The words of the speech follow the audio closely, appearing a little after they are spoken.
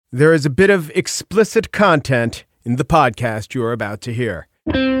There is a bit of explicit content in the podcast you are about to hear.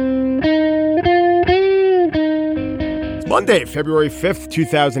 It's Monday, February 5th,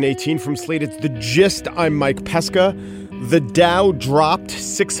 2018. From Slate, it's The Gist. I'm Mike Pesca. The Dow dropped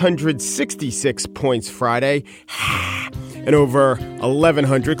 666 points Friday and over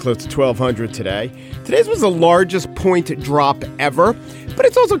 1,100, close to 1,200 today. Today's was the largest point drop ever, but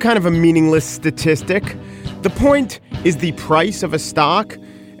it's also kind of a meaningless statistic. The point is the price of a stock,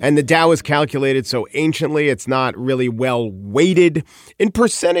 and the Dow is calculated so anciently it's not really well weighted. In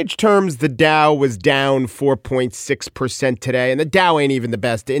percentage terms, the Dow was down 4.6% today, and the Dow ain't even the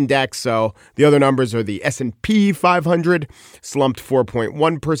best index, so the other numbers are the S&P 500 slumped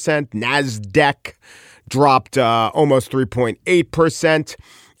 4.1%, NASDAQ dropped almost 3.8%.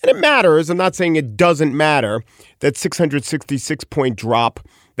 And it matters, I'm not saying it doesn't matter, that 666-point drop,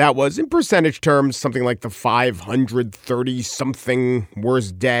 that was, in percentage terms, something like the 530-something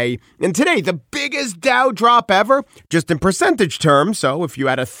worst day. And today, the biggest Dow drop ever, just in percentage terms. So if you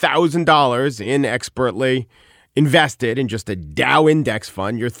had $1,000 in expertly invested in just a Dow index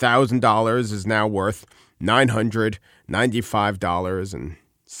fund, your $1,000 is now worth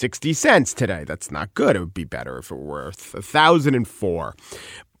 $995.60 today. That's not good. It would be better if it were worth $1,004.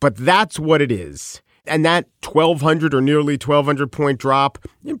 But that's what it is. And that 1,200 or nearly 1,200 point drop,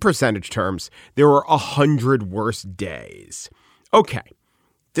 in percentage terms, there were 100 worse days. Okay,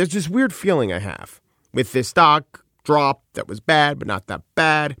 there's this weird feeling I have with this stock drop that was bad, but not that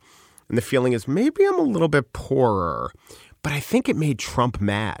bad. And the feeling is maybe I'm a little bit poorer, but I think it made Trump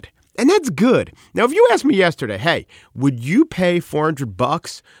mad. And that's good. Now, if you asked me yesterday, hey, would you pay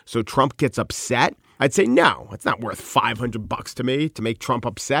 $400 so Trump gets upset? I'd say, no, it's not worth $500 to me to make Trump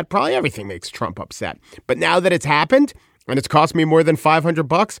upset. Probably everything makes Trump upset. But now that it's happened and it's cost me more than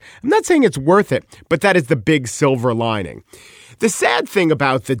 $500, I'm not saying it's worth it, but that is the big silver lining. The sad thing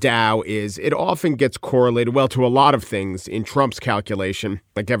about the Dow is it often gets correlated, well, to a lot of things in Trump's calculation,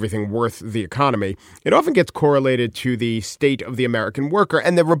 like everything worth the economy. It often gets correlated to the state of the American worker.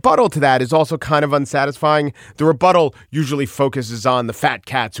 And the rebuttal to that is also kind of unsatisfying. The rebuttal usually focuses on the fat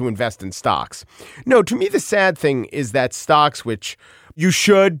cats who invest in stocks. No, to me, the sad thing is that stocks, which you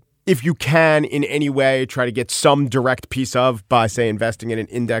should, if you can in any way, try to get some direct piece of by, say, investing in an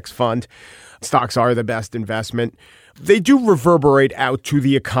index fund, stocks are the best investment. They do reverberate out to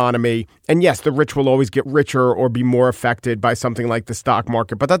the economy. And yes, the rich will always get richer or be more affected by something like the stock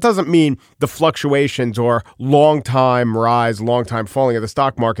market. But that doesn't mean the fluctuations or long-time rise, long-time falling of the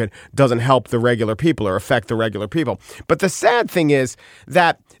stock market doesn't help the regular people or affect the regular people. But the sad thing is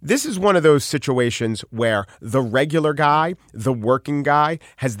that this is one of those situations where the regular guy, the working guy,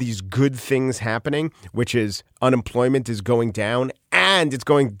 has these good things happening, which is unemployment is going down, and it's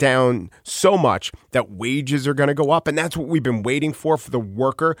going down so much that wages are going to go up. And that's what we've been waiting for the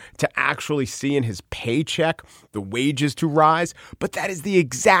worker to actually see in his paycheck, the wages to rise. But that is the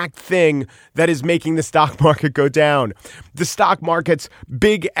exact thing that is making the stock market go down. The stock market's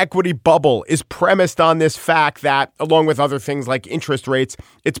big equity bubble is premised on this fact that, along with other things like interest rates,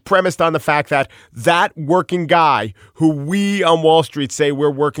 it's premised on the fact that that working guy who we on Wall Street say we're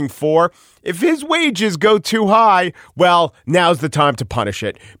working for, if his wages go too high, well, now's the time to punish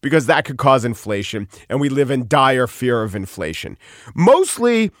it because that could cause inflation, and we live in dire fear of inflation.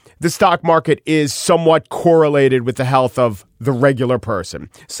 Mostly, the stock market is somewhat correlated with the health of the regular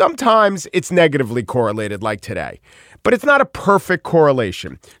person. Sometimes it's negatively correlated, like today. But it's not a perfect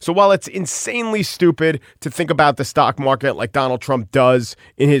correlation. So while it's insanely stupid to think about the stock market like Donald Trump does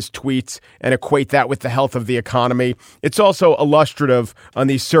in his tweets and equate that with the health of the economy, it's also illustrative on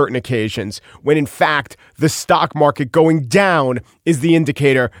these certain occasions when, in fact, the stock market going down is the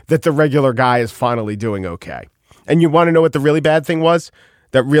indicator that the regular guy is finally doing okay. And you want to know what the really bad thing was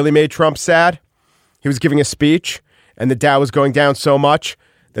that really made Trump sad? He was giving a speech, and the Dow was going down so much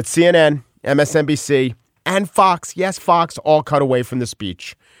that CNN, MSNBC, and Fox, yes, Fox, all cut away from the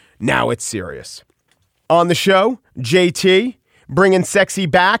speech. Now it's serious. On the show, JT, bringing sexy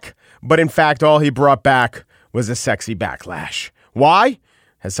back, but in fact, all he brought back was a sexy backlash. Why?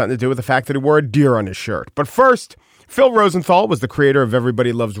 Has something to do with the fact that he wore a deer on his shirt. But first, Phil Rosenthal was the creator of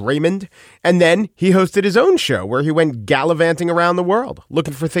Everybody Loves Raymond, and then he hosted his own show where he went gallivanting around the world,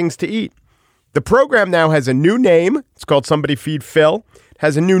 looking for things to eat. The program now has a new name. It's called Somebody Feed Phil. It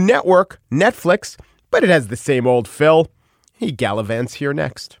has a new network, Netflix, but it has the same old Phil. He gallivants here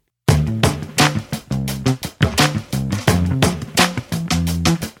next.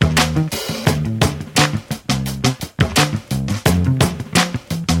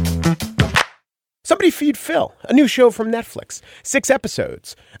 Somebody Feed Phil Phil, a new show from Netflix. 6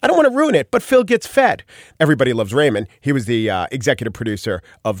 episodes. I don't want to ruin it, but Phil gets fed. Everybody Loves Raymond. He was the executive producer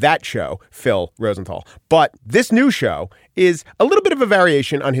of that show, Phil Rosenthal. But this new show is a little bit of a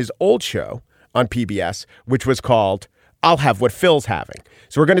variation on his old show on PBS, which was called I'll Have What Phil's Having.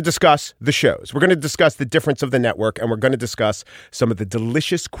 So we're going to discuss the shows. We're going to discuss the difference of the network, and we're going to discuss some of the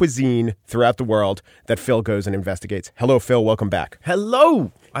delicious cuisine throughout the world that Phil goes and investigates. Hello, Phil. Welcome back.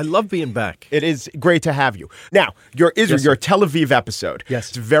 Hello. I love being back. It is great to have you. Now, your Tel Aviv episode. Yes.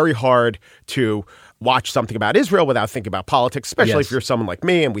 It's very hard to watch something about Israel without thinking about politics, especially if you're someone like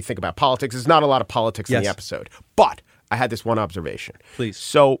me and we think about politics. There's not a lot of politics in the episode. But I had this one observation. Please.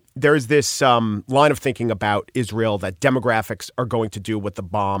 So there's this line of thinking about Israel that demographics are going to do what the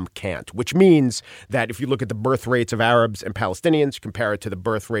bomb can't, which means that if you look at the birth rates of Arabs and Palestinians, compare it to the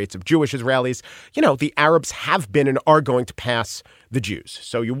birth rates of Jewish Israelis, the Arabs have been and are going to pass the Jews.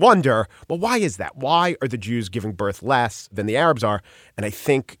 So you wonder, well, why is that? Why are the Jews giving birth less than the Arabs are? And I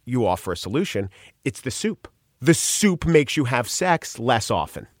think you offer a solution. It's the soup. The soup makes you have sex less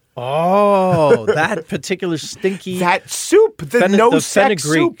often. Oh, that particular stinky... That soup, the sex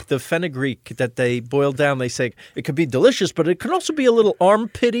soup. The fenugreek that they boil down, they say it could be delicious, but it can also be a little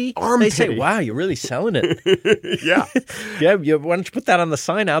armpity. They say, wow, you're really selling it. Yeah. Yeah, why don't you put that on the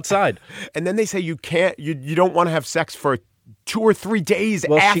sign outside? And then they say you don't want to have sex for 2 or 3 days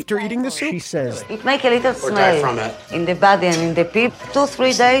after eating the soup? She says... It makes a little smell in the body and in the pip.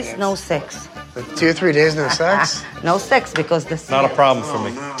 2-3 days, no sex. 2 or 3 days, no sex? No sex because the... Not a problem for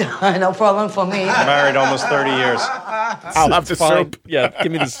me. No problem for me. I'm married almost 30 years. I'll have the soup. Yeah,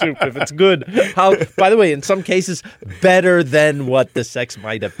 give me the soup if it's good. By the way, in some cases, better than what the sex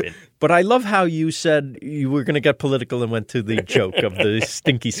might have been. But I love how you said you were going to get political and went to the joke of the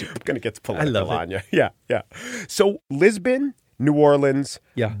stinky soup. I'm going to get political I love on you. Yeah. So Lisbon, New Orleans,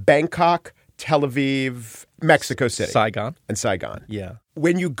 Bangkok, Tel Aviv, Mexico City. Saigon. And Saigon. Yeah.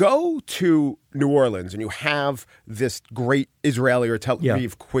 When you go to New Orleans and you have this great Israeli or Tel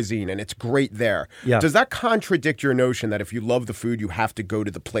Aviv cuisine and it's great there, does that contradict your notion that if you love the food, you have to go to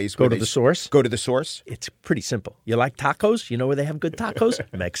the place Go to the source? Go to the source? It's pretty simple. You like tacos? You know where they have good tacos?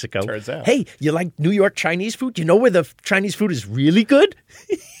 Mexico. Turns out. Hey, you like New York Chinese food? You know where the Chinese food is really good?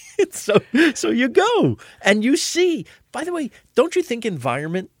 So you go and you see. By the way, don't you think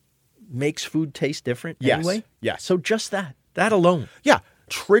environment makes food taste different anyway? Yes. So just that alone. Yeah.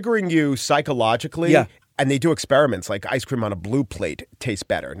 Triggering you psychologically. Yeah. And they do experiments like ice cream on a blue plate tastes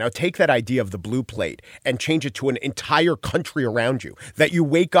better. Now take that idea of the blue plate and change it to an entire country around you that you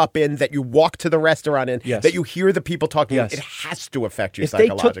wake up in, that you walk to the restaurant in, that you hear the people talking. It has to affect you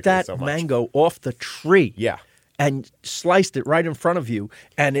psychologically so much. If they took that mango off the tree and sliced it right in front of you,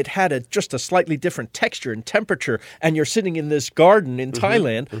 and it had just a slightly different texture and temperature, and you're sitting in this garden in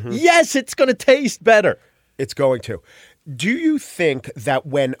Thailand, yes, it's going to taste better. It's going to. Do you think that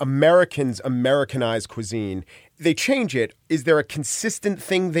when Americans Americanize cuisine, they change it? Is there a consistent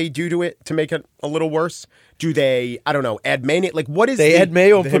thing they do to it to make it a little worse? Do they, I don't know, add mayonnaise? Like, what is They add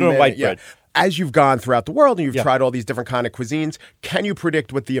mayo and put it on white bread. As you've gone throughout the world and you've tried all these different kind of cuisines, can you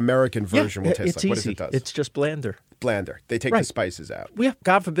predict what the American version will taste like? Easy. What is it does? It's just blander. They take the spices out.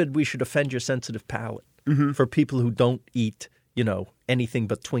 God forbid we should offend your sensitive palate. For people who don't eat, anything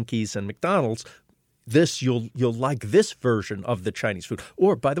but Twinkies and McDonald's. You'll like this version of the Chinese food.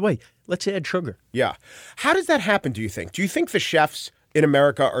 Or, by the way, let's add sugar. Yeah. How does that happen, do you think? Do you think the chefs in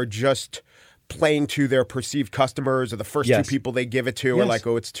America are just playing to their perceived customers or the first two people they give it to are like,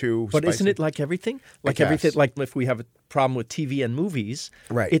 oh, it's too spicy? But isn't it like everything? Like everything, like if we have a problem with TV and movies,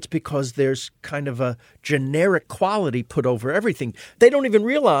 it's because there's kind of a generic quality put over everything. They don't even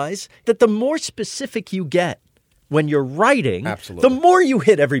realize that the more specific you get when you're writing, the more you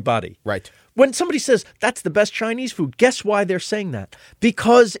hit everybody. Right. When somebody says, that's the best Chinese food, guess why they're saying that?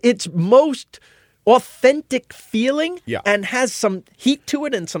 Because it's most authentic feeling and has some heat to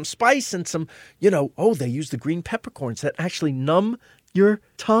it and some spice and some, they use the green peppercorns that actually numb your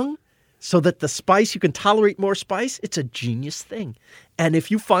tongue so that the spice, you can tolerate more spice. It's a genius thing. And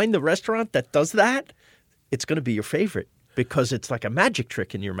if you find the restaurant that does that, it's going to be your favorite. Because it's like a magic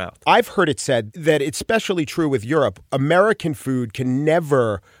trick in your mouth. I've heard it said that it's especially true with Europe. American food can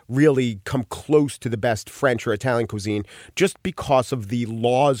never really come close to the best French or Italian cuisine just because of the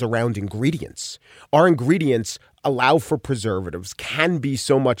laws around ingredients. Our ingredients allow for preservatives, can be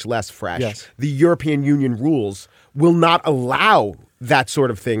so much less fresh. Yes. The European Union rules will not allow that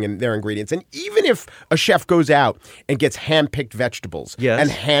sort of thing in their ingredients. And even if a chef goes out and gets hand-picked vegetables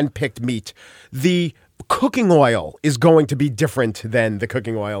and hand-picked meat, the cooking oil is going to be different than the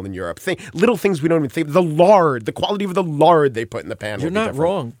cooking oil in Europe. Little things we don't even think. The lard, the quality of the lard they put in the pan. You're not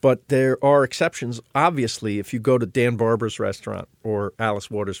wrong, but there are exceptions. Obviously, if you go to Dan Barber's restaurant or Alice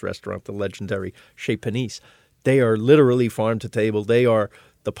Waters' restaurant, the legendary Chez Panisse, they are literally farm to table. They are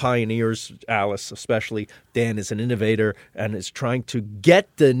the pioneers, Alice especially. Dan is an innovator and is trying to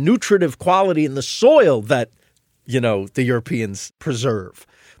get the nutritive quality in the soil that, the Europeans preserve.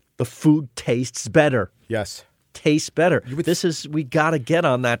 The food tastes better. Yes. Tastes better. We got to get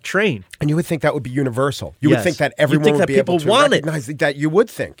on that train. And you would think that would be universal. You would think that everyone would be able to recognize that. You would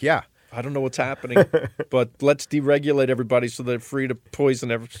think, yeah. I don't know what's happening, but let's deregulate everybody so they're free to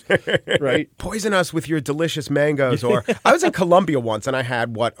poison right? Poison us with your delicious mangoes. Or I was in Colombia once, and I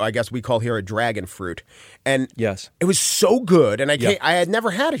had what I guess we call here a dragon fruit. And yes, it was so good. And I had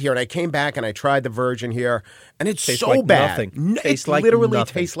never had it here, and I came back and I tried the virgin here, and it's tastes so like bad. Nothing. It literally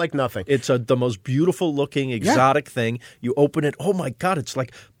tastes like nothing. It's the most beautiful looking exotic thing. You open it, oh my God, it's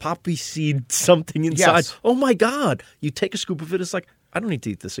like poppy seed something inside. Yes. Oh my God. You take a scoop of it, it's like, I don't need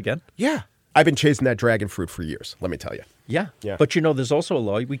to eat this again. Yeah. I've been chasing that dragon fruit for years, let me tell you. Yeah. But there's also a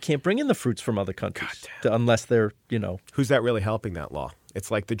law. We can't bring in the fruits from other countries unless they're, Who's that really helping that law?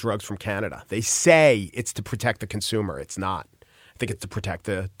 It's like the drugs from Canada. They say it's to protect the consumer. It's not. I think it's to protect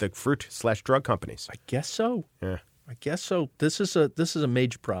the fruit/drug companies. I guess so. Yeah. I guess so. This is a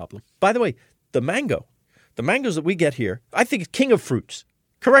major problem. By the way, the mangoes that we get here, I think it's king of fruits.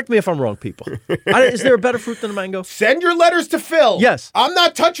 Correct me if I'm wrong, people. Is there a better fruit than a mango? Send your letters to Phil. Yes. I'm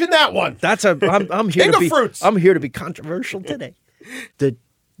not touching that one. I'm here king to be of fruits. I'm here to be controversial today. The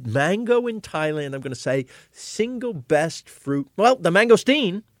mango in Thailand, I'm going to say, single best fruit. Well, the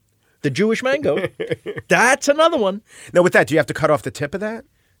mangosteen, the Jewish mango, that's another one. Now, with that, do you have to cut off the tip of that?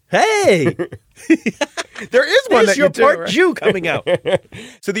 Hey! There is one that your you do, part right? Jew coming out.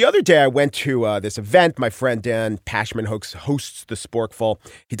 So the other day I went to this event. My friend Dan Pashman hosts the Sporkful.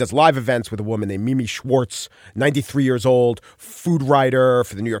 He does live events with a woman named Mimi Schwartz, 93 years old, food writer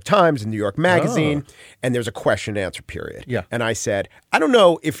for the New York Times and New York Magazine. Oh. And there's a question and answer period. Yeah. And I said, I don't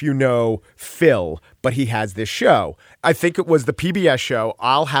know if you know Phil, but he has this show. I think it was the PBS show,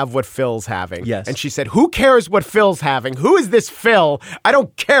 I'll Have What Phil's Having. Yes. And she said, who cares what Phil's having? Who is this Phil? I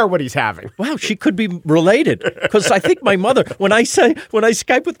don't care what he's having. Wow, she could be related. Because I think my mother, when I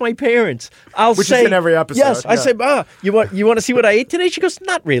Skype with my parents, Which is in every episode. Yes, I say, you want to see what I ate today? She goes,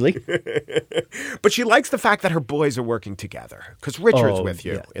 not really. But she likes the fact that her boys are working together. Because Richard's with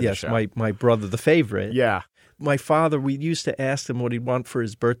you in the show. Yes, my brother, the favorite. Yeah. My father, we used to ask him what he'd want for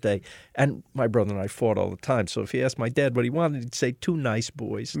his birthday. And my brother and I fought all the time. So if he asked my dad what he wanted, he'd say, 2 nice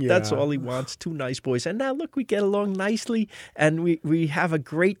boys. Yeah. That's all he wants, 2 nice boys. And now, look, we get along nicely and we have a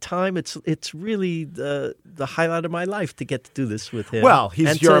great time. It's really the highlight of my life to get to do this with him. Well,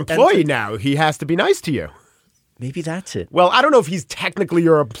 he's your employee now. He has to be nice to you. Maybe that's it. Well, I don't know if he's technically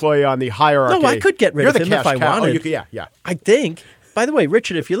your employee on the hierarchy. No, I could get rid of him if I wanted. Yeah. I think. By the way,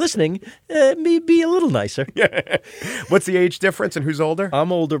 Richard, if you're listening, be a little nicer. What's the age difference and who's older?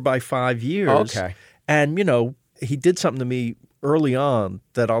 I'm older by 5 years. Okay. And, he did something to me early on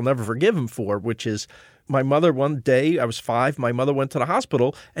that I'll never forgive him for, which is my mother, one day, I was 5, my mother went to the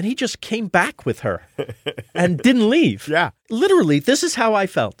hospital, and he just came back with her and didn't leave. Yeah. Literally, this is how I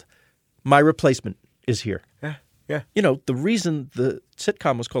felt. My replacement is here. Yeah. The reason the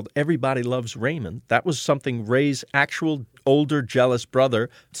sitcom was called Everybody Loves Raymond, that was something Ray's actual older, jealous brother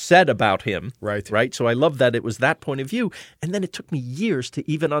said about him. Right. So I love that it was that point of view. And then it took me years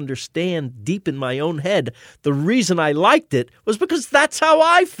to even understand deep in my own head the reason I liked it was because that's how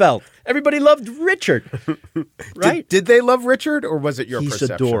I felt. Everybody loved Richard. Right? Did they love Richard or was it your perception?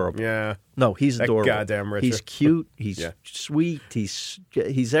 He's adorable. Yeah. No, he's adorable. Goddamn Richard. He's cute. He's sweet.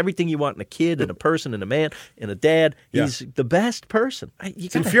 He's everything you want in a kid, in a person, in a man, in a dad. He's the best person.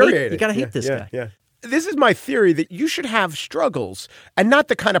 It's infuriating. You got to hate this guy. Yeah. This is my theory that you should have struggles and not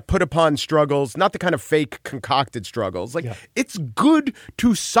the kind of put upon struggles, not the kind of fake concocted struggles. It's good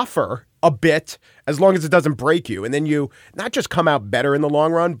to suffer a bit as long as it doesn't break you. And then you not just come out better in the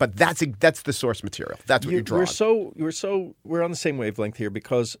long run, but that's the source material. That's what you draw. We're on the same wavelength here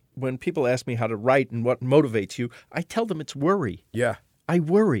because when people ask me how to write and what motivates you, I tell them it's worry. Yeah. I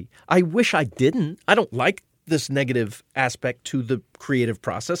worry. I wish I didn't. I don't like this negative aspect to the creative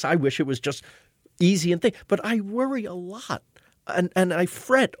process. I wish it was just easy and thing. But I worry a lot. And I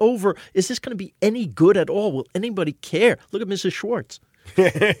fret over, is this going to be any good at all? Will anybody care? Look at Mrs. Schwartz.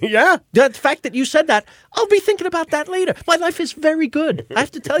 Yeah. The fact that you said that, I'll be thinking about that later. My life is very good. I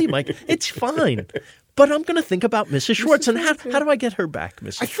have to tell you, Mike, it's fine. But I'm going to think about Mrs. Schwartz. And how do I get her back,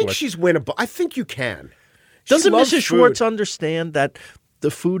 Mrs. Schwartz? I think she's winnable. I think you can. Doesn't Mrs. Schwartz understand that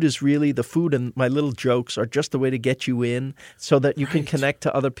the food and my little jokes are just the way to get you in so that you can connect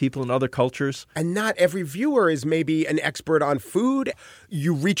to other people and other cultures. And not every viewer is maybe an expert on food.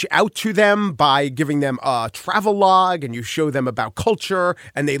 You reach out to them by giving them a travel log and you show them about culture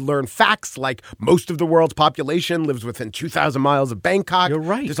and they learn facts like most of the world's population lives within 2,000 miles of Bangkok. You're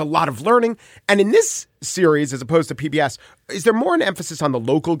right. There's a lot of learning. And in this series, as opposed to PBS, is there more an emphasis on the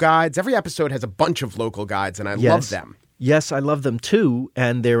local guides? Every episode has a bunch of local guides and I love them. Yes, I love them too,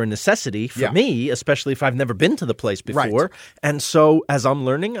 and they're a necessity for me, especially if I've never been to the place before. Right. And so, as I'm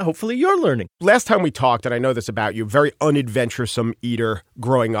learning, hopefully you're learning. Last time we talked, and I know this about you, very unadventuresome eater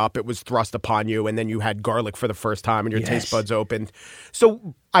growing up. It was thrust upon you, and then you had garlic for the first time, and your taste buds opened.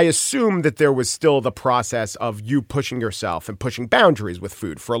 So I assume that there was still the process of you pushing yourself and pushing boundaries with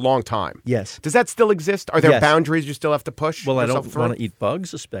food for a long time. Yes. Does that still exist? Are there boundaries you still have to push? Well, I don't want to eat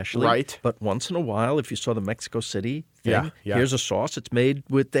bugs, especially. Right. But once in a while, if you saw the Mexico City thing, here's a sauce. It's made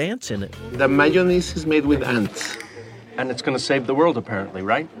with ants in it. The mayonnaise is made with ants. And it's going to save the world, apparently,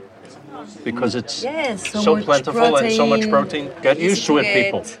 right? Because it's so plentiful and so much protein. Get used to it,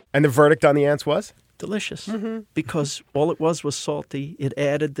 people. And the verdict on the ants was? Delicious. Because all it was salty. It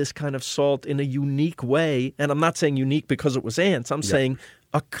added this kind of salt in a unique way. And I'm not saying unique because it was ants. I'm saying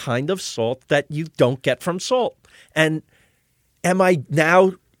a kind of salt that you don't get from salt. And am I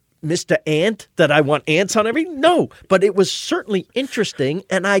now Mr. Ant that I want ants on everything? No, but it was certainly interesting,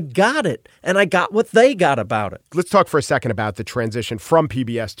 and I got it, and I got what they got about it. Let's talk for a second about the transition from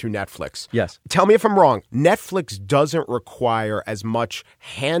PBS to Netflix. Yes. Tell me if I'm wrong. Netflix doesn't require as much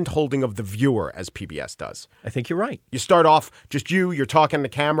hand-holding of the viewer as PBS does. I think you're right. You start off just you're talking to the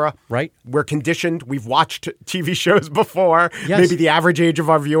camera. Right. We're conditioned. We've watched TV shows before. Yes. Maybe the average age of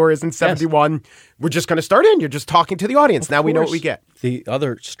our viewer isn't 71. Yes. We're just going to start in. You're just talking to the audience. Now we know what we get. The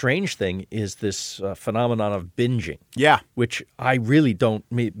other strange thing is this phenomenon of binging. Yeah. Which I really don't,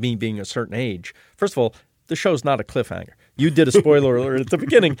 me being a certain age. First of all, the show's not a cliffhanger. You did a spoiler alert at the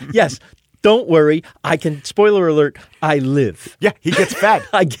beginning. Yes. Don't worry. Spoiler alert, I live. Yeah, he gets fed.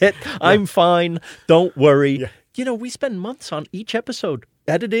 I'm fine. Don't worry. Yeah. You know, we spend months on each episode,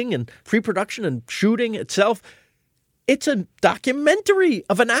 editing and pre-production and shooting itself. It's a documentary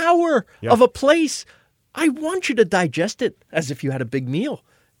of an hour of a place. I want you to digest it as if you had a big meal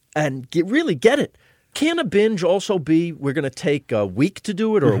and really get it. Can a binge also be we're going to take a week to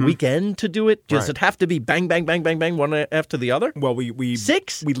do it or a weekend to do it? Does it have to be bang, bang, bang, bang, bang, one after the other? Well, we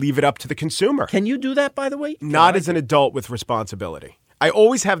 6? We leave it up to the consumer. Can you do that, by the way? Not as an adult with responsibility. I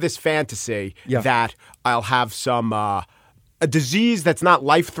always have this fantasy that I'll have some a disease that's not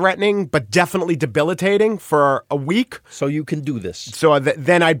life-threatening but definitely debilitating for a week. So you can do this. So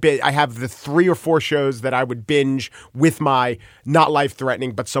then I have the 3 or 4 shows that I would binge with my not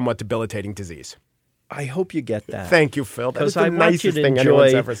life-threatening but somewhat debilitating disease. I hope you get that. Thank you, Phil. That is the nicest thing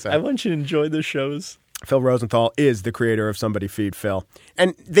anyone's ever said. I want you to enjoy the shows. Phil Rosenthal is the creator of Somebody Feed Phil.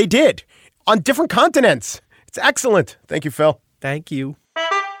 And they did on different continents. It's excellent. Thank you, Phil. Thank you.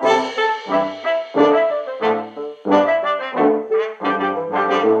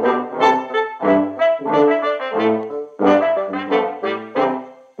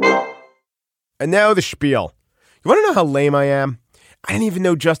 And now the spiel. You want to know how lame I am? I didn't even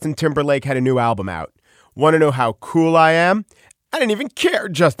know Justin Timberlake had a new album out. Want to know how cool I am? I didn't even care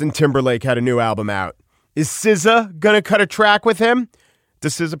Justin Timberlake had a new album out. Is SZA gonna cut a track with him?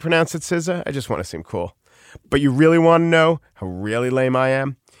 Does SZA pronounce it SZA? I just want to seem cool. But you really want to know how really lame I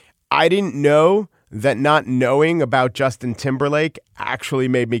am? I didn't know that not knowing about Justin Timberlake actually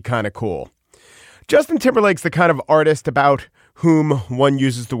made me kind of cool. Justin Timberlake's the kind of artist about whom one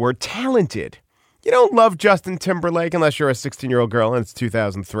uses the word talented. You don't love Justin Timberlake unless you're a 16-year-old girl and it's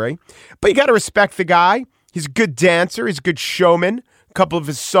 2003. But you got to respect the guy. He's a good dancer. He's a good showman. A couple of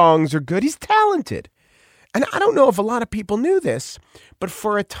his songs are good. He's talented. And I don't know if a lot of people knew this, but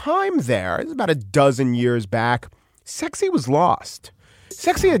for a time there, it was about a dozen years back, Sexy was lost.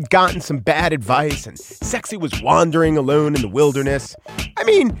 Sexy had gotten some bad advice, and Sexy was wandering alone in the wilderness. I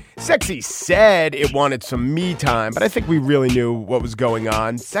mean, Sexy said it wanted some me time, but I think we really knew what was going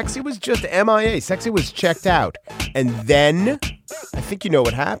on. Sexy was just MIA. Sexy was checked out. And then, I think you know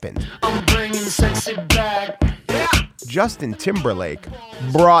what happened. I'm bringing Sexy back. Yeah. Justin Timberlake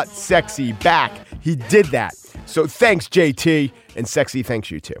brought Sexy back. He did that. So thanks, JT, and Sexy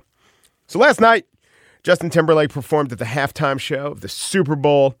thanks you too. So last night, Justin Timberlake performed at the halftime show of the Super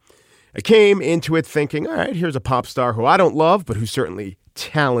Bowl. I came into it thinking, all right, here's a pop star who I don't love, but who's certainly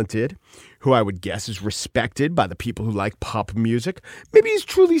talented, who I would guess is respected by the people who like pop music. Maybe he's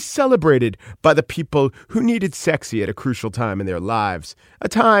truly celebrated by the people who needed Sexy at a crucial time in their lives, a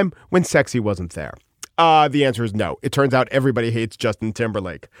time when Sexy wasn't there. The answer is no. It turns out everybody hates Justin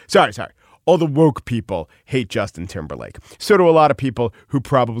Timberlake. Sorry. All the woke people hate Justin Timberlake. So do a lot of people who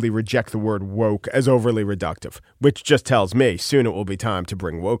probably reject the word woke as overly reductive, which just tells me soon it will be time to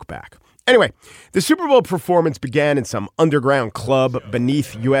bring woke back. Anyway, the Super Bowl performance began in some underground club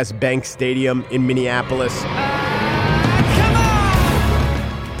beneath U.S. Bank Stadium in Minneapolis.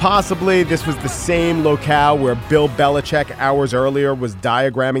 Possibly this was the same locale where Bill Belichick hours earlier was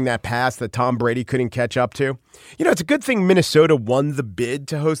diagramming that pass that Tom Brady couldn't catch up to. You know, it's a good thing Minnesota won the bid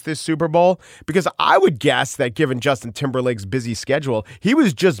to host this Super Bowl, because I would guess that given Justin Timberlake's busy schedule, he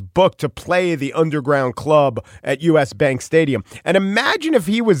was just booked to play the underground club at U.S. Bank Stadium. And imagine if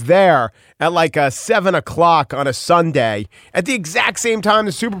he was there at like 7 o'clock on a Sunday at the exact same time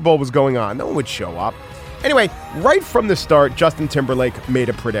the Super Bowl was going on. No one would show up. Anyway, right from the start, Justin Timberlake made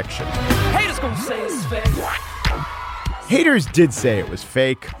a prediction. Haters gonna say it's fake. Haters did say it was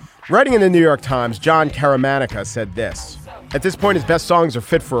fake. Writing in the New York Times, John Caramanica said this: "At this point, his best songs are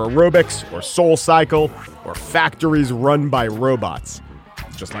fit for aerobics or Soul Cycle or factories run by robots."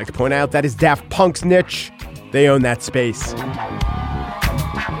 I'd just like to point out that is Daft Punk's niche. They own that space.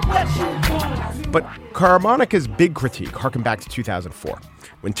 But Caramanica's big critique harkened back to 2004,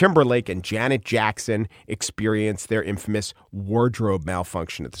 when Timberlake and Janet Jackson experienced their infamous wardrobe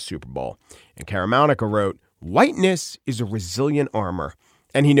malfunction at the Super Bowl. And Caramanica wrote, "Whiteness is a resilient armor,"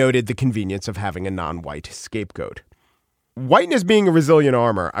 and he noted the convenience of having a non-white scapegoat. Whiteness being a resilient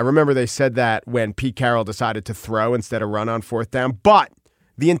armor, I remember they said that when Pete Carroll decided to throw instead of run on fourth down, but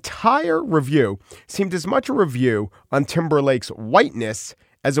the entire review seemed as much a review on Timberlake's whiteness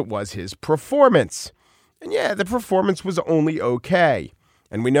as it was his performance. And yeah, the performance was only okay.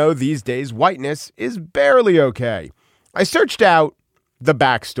 And we know these days whiteness is barely okay. I searched out the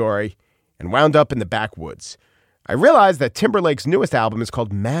backstory and wound up in the backwoods. I realized that Timberlake's newest album is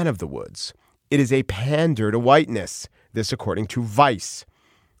called Man of the Woods. It is a pander to whiteness. This according to Vice.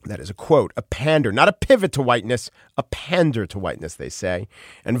 That is a quote, a pander, not a pivot to whiteness, a pander to whiteness, they say.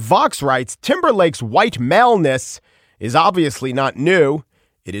 And Vox writes, Timberlake's white maleness is obviously not new.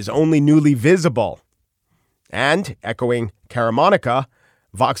 It is only newly visible. And, echoing Caramanica,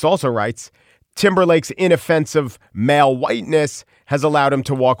 Vox also writes, Timberlake's inoffensive male whiteness has allowed him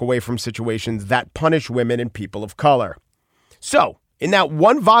to walk away from situations that punish women and people of color. So, in that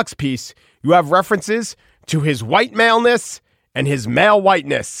one Vox piece, you have references to his white maleness and his male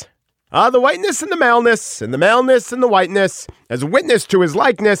whiteness. The whiteness and the maleness, and the maleness and the whiteness, as a witness to his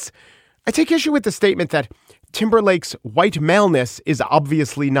likeness. I take issue with the statement that Timberlake's white maleness is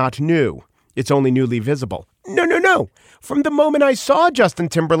obviously not new. It's only newly visible. No. From the moment I saw Justin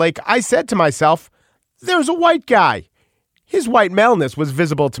Timberlake, I said to myself, there's a white guy. His white maleness was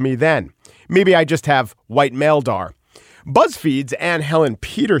visible to me then. Maybe I just have white maledar. BuzzFeed's Ann Helen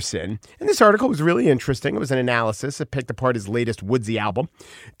Peterson, and this article was really interesting. It was an analysis. It picked apart his latest Woodsy album.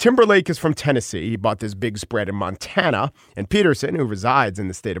 Timberlake is from Tennessee. He bought this big spread in Montana. And Peterson, who resides in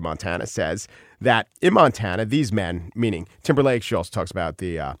the state of Montana, says that in Montana, these men, meaning Timberlake, she also talks about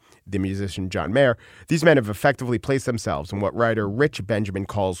the musician John Mayer, these men have effectively placed themselves in what writer Rich Benjamin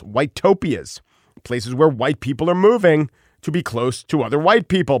calls white-topias, places where white people are moving to be close to other white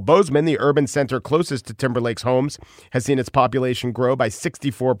people. Bozeman, the urban center closest to Timberlake's homes, has seen its population grow by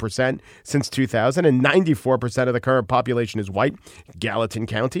 64% since 2000, and 94% of the current population is white. Gallatin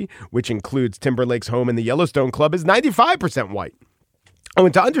County, which includes Timberlake's home in the Yellowstone Club, is 95% white.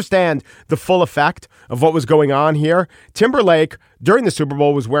 And to understand the full effect of what was going on here, Timberlake, during the Super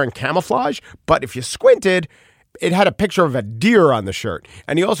Bowl, was wearing camouflage, but if you squinted, it had a picture of a deer on the shirt.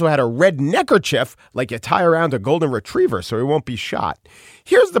 And he also had a red neckerchief like you tie around a golden retriever so he won't be shot.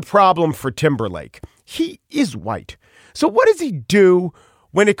 Here's the problem for Timberlake. He is white. So what does he do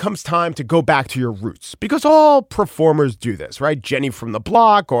when it comes time to go back to your roots? Because all performers do this, right? Jenny from the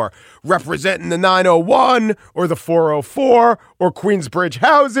Block, or representing the 901 or the 404 or Queensbridge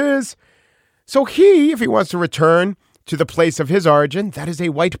houses. So if he wants to return to the place of his origin, that is a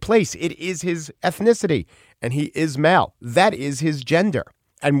white place. It is his ethnicity. And he is male. That is his gender.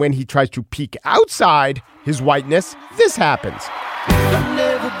 And when he tries to peek outside his whiteness, this happens. I'll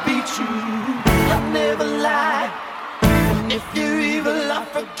never beat you. I'll never lie. And if you're evil, I'll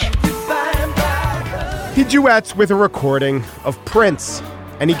forget you by and by. He duets with a recording of Prince,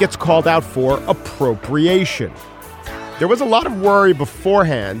 and he gets called out for appropriation. There was a lot of worry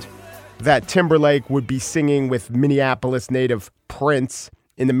beforehand that Timberlake would be singing with Minneapolis native Prince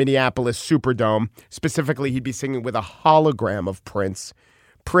in the Minneapolis Superdome. Specifically, he'd be singing with a hologram of Prince.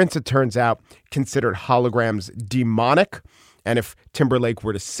 Prince, it turns out, considered holograms demonic. And if Timberlake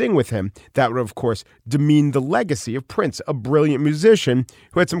were to sing with him, that would, of course, demean the legacy of Prince, a brilliant musician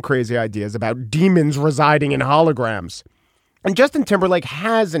who had some crazy ideas about demons residing in holograms. And Justin Timberlake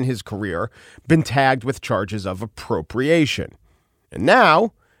has, in his career, been tagged with charges of appropriation. And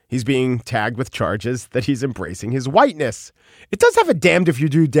now he's being tagged with charges that he's embracing his whiteness. It does have a damned if you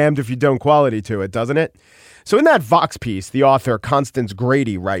do, damned if you don't quality to it, doesn't it? So in that Vox piece, the author Constance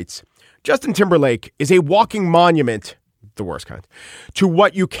Grady writes, Justin Timberlake is a walking monument, the worst kind, to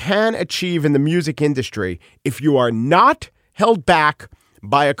what you can achieve in the music industry if you are not held back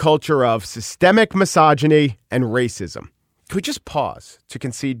by a culture of systemic misogyny and racism. Could we just pause to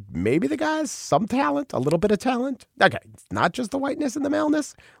concede maybe the guy has some talent, a little bit of talent? Okay, it's not just the whiteness and the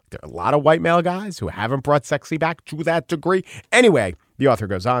maleness. There are a lot of white male guys who haven't brought sexy back to that degree. Anyway, the author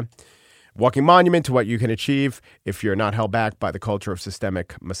goes on. Walking monument to what you can achieve if you're not held back by the culture of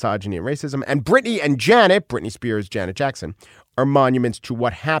systemic misogyny and racism. And Britney and Janet, Britney Spears, Janet Jackson, are monuments to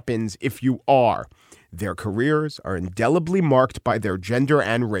what happens if you are. Their careers are indelibly marked by their gender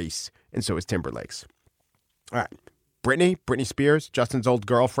and race, and so is Timberlake's. All right. Britney Spears, Justin's old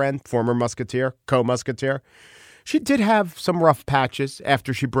girlfriend, former musketeer, co-musketeer. She did have some rough patches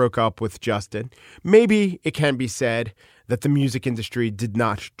after she broke up with Justin. Maybe it can be said that the music industry did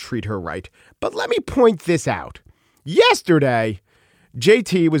not treat her right. But let me point this out. Yesterday,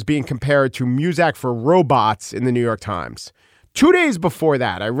 JT was being compared to Muzak for robots in the New York Times. 2 days before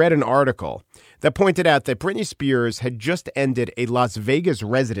that, I read an article that pointed out that Britney Spears had just ended a Las Vegas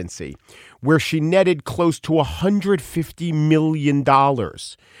residency where she netted close to $150 million.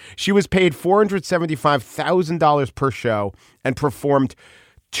 She was paid $475,000 per show and performed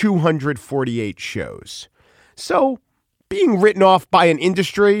 248 shows. So being written off by an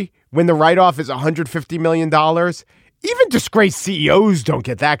industry when the write-off is $150 million, even disgraced CEOs don't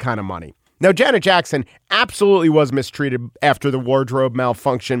get that kind of money. Now, Janet Jackson absolutely was mistreated after the wardrobe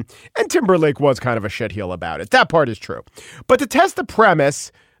malfunction, and Timberlake was kind of a shitheel about it. That part is true. But to test the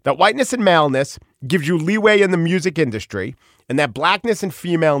premise that whiteness and maleness gives you leeway in the music industry, and that blackness and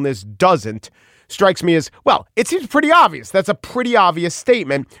femaleness doesn't, strikes me as, well, it seems pretty obvious. That's a pretty obvious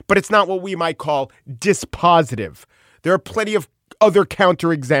statement, but it's not what we might call dispositive. There are plenty of other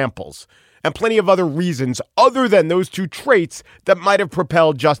counterexamples and plenty of other reasons other than those two traits that might have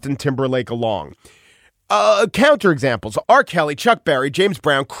propelled Justin Timberlake along. Counterexamples: R. Kelly, Chuck Berry, James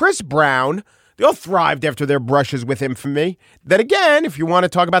Brown, Chris Brown. They all thrived after their brushes with infamy. Then again, if you want to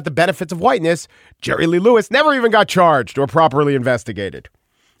talk about the benefits of whiteness, Jerry Lee Lewis never even got charged or properly investigated.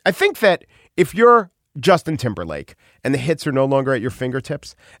 I think that if you're Justin Timberlake and the hits are no longer at your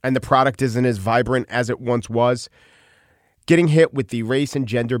fingertips and the product isn't as vibrant as it once was, getting hit with the race and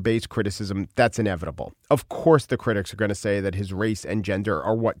gender-based criticism, that's inevitable. Of course, the critics are going to say that his race and gender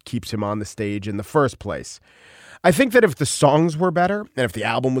are what keeps him on the stage in the first place. I think that if the songs were better, and if the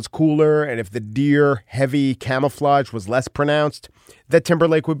album was cooler, and if the dear, heavy camouflage was less pronounced, that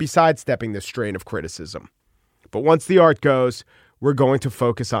Timberlake would be sidestepping this strain of criticism. But once the art goes, we're going to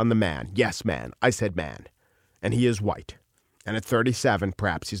focus on the man. Yes, man. I said man. And he is white. And at 37,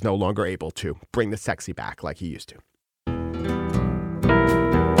 perhaps he's no longer able to bring the sexy back like he used to.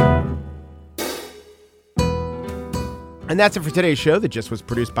 And that's it for today's show that just was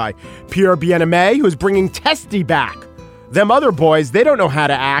produced by Pierre Bien-Aimé, who is bringing Testy back. Them other boys, they don't know how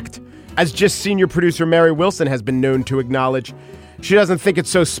to act. As just senior producer Mary Wilson has been known to acknowledge, she doesn't think it's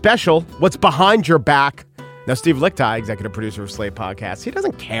so special what's behind your back. Now, Steve Lichtai, executive producer of Slate Podcasts, he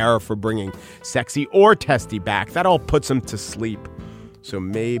doesn't care for bringing Sexy or Testy back. That all puts him to sleep. So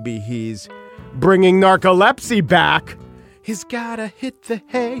maybe he's bringing narcolepsy back. He's gotta hit the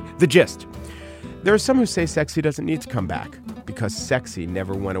hay. The gist. There are some who say Sexy doesn't need to come back because Sexy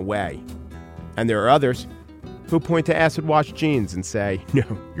never went away. And there are others who point to acid-wash jeans and say, no,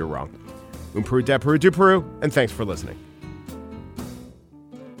 you're wrong. Un Peru de Peru du Peru, and thanks for listening.